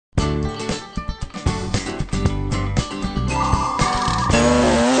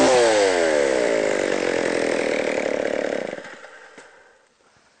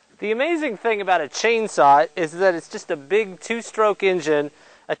The amazing thing about a chainsaw is that it's just a big two-stroke engine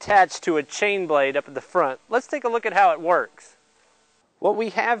attached to a chain blade up at the front. Let's take a look at how it works. What we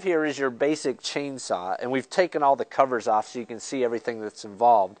have here is your basic chainsaw, and we've taken all the covers off so you can see everything that's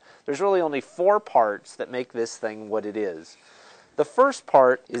involved. There's really only 4 parts that make this thing what it is. The first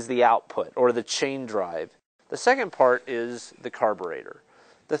part is the output, or the chain drive. The second part is the carburetor.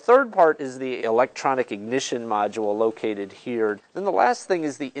 The third part is the electronic ignition module located here. Then the last thing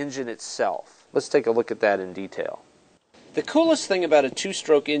is the engine itself. Let's take a look at that in detail. The coolest thing about a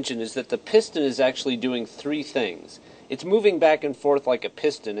two-stroke engine is that the piston is actually doing 3 things. It's moving back and forth like a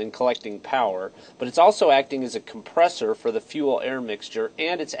piston and collecting power, but it's also acting as a compressor for the fuel-air mixture,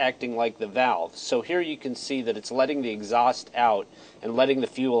 and it's acting like the valve. So here you can see that it's letting the exhaust out and letting the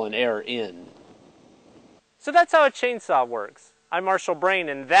fuel and air in. So that's how a chainsaw works. I'm Marshall Brain,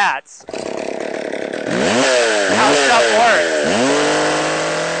 and that's